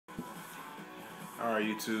Alright,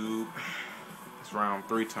 YouTube. It's round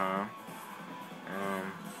 3 time.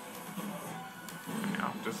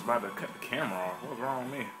 I'm just about to cut the camera off. What's wrong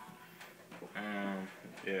with me?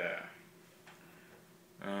 Yeah.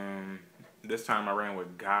 This time I ran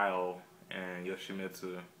with Guile and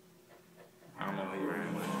Yoshimitsu. I don't know who he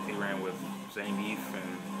ran with. He ran with Zangief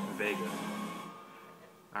and Vega.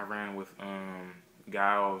 I ran with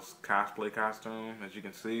Guile's cosplay costume, as you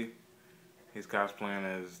can see. He's cosplaying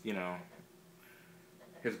as, you know,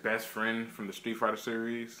 his best friend from the Street Fighter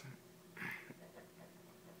series.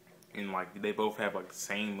 And like they both have like the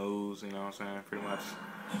same moves, you know what I'm saying, pretty much.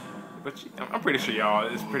 But I'm pretty sure y'all,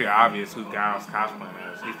 it's pretty obvious who Guile's cosplaying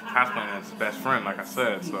as. He's cosplaying as his best friend, like I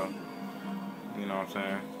said, so you know what I'm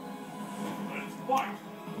saying.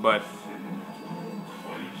 But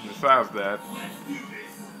besides that,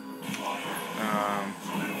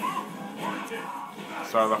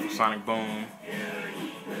 started off with Sonic Boom.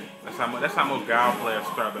 That's how most Guile players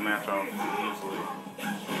start the match off usually.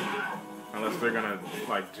 Unless they're gonna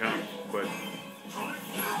like jump, but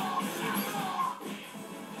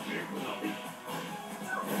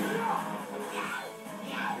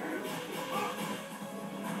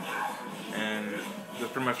and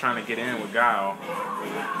just pretty much trying to get in with Guile.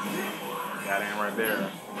 Got in right there.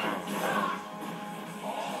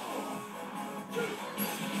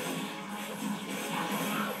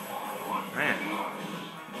 Man,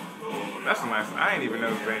 that's a nice. I didn't even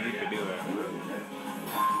know Zangief could do that.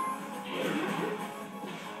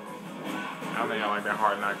 I think I like that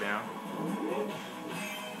hard knockdown.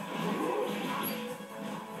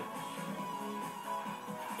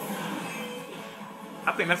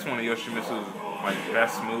 I think that's one of Yoshimitsu's like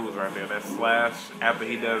best moves right there. That slash after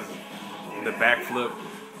he does the backflip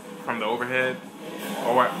from the overhead,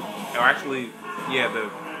 or actually, yeah,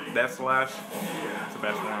 that slash. It's the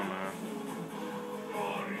best one, man.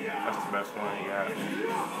 That's the best one he got.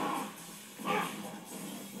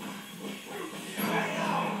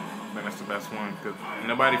 That's the best one because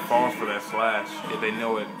nobody falls for that slash if they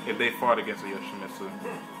know it. If they fought against a Yoshimitsu,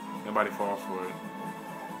 nobody falls for it.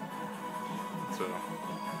 So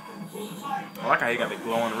I like how he got the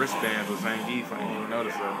glowing wristbands with Zangief. I didn't even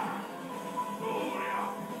notice that.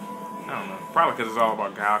 I don't know. Probably because it's all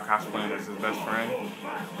about Guile cosplaying as his best friend. You know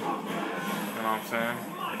what I'm saying?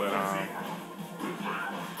 But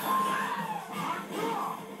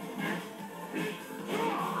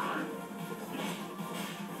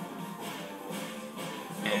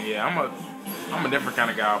and yeah, I'm a different kind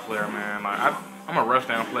of Guile player, man. Like I'm a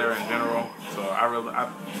rushdown player in general, so I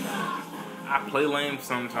play lame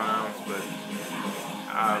sometimes, but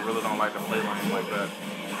I really don't like to play lame like that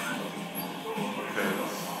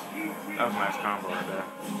because that was a nice combo right there.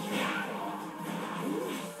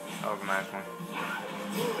 That was a nice one.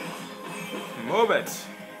 Move it.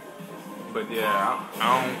 But yeah,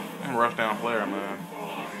 I'm a rushdown player, man.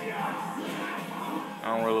 I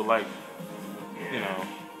don't really like, you know.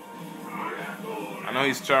 I know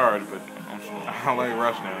he's charged, but I like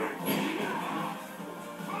rushdown.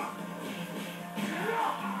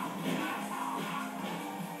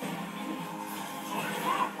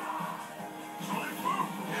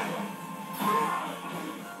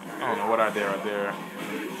 I don't know what I did right there.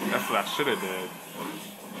 That's what I should have did.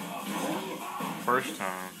 First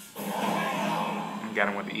time. Got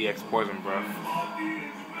him with the EX poison breath.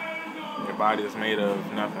 Your body is made of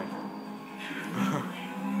nothing.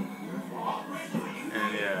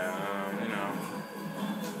 And yeah, you know.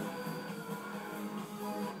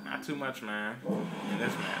 Not too much, man, in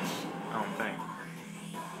this match, I don't think.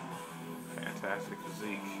 Fantastic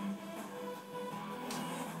physique.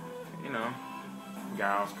 You know.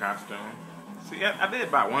 Guile's costume. See, I did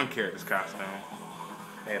buy one character's costume,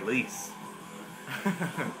 at least.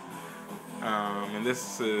 And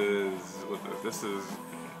this is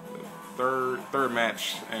the third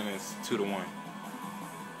match, and it's 2-1.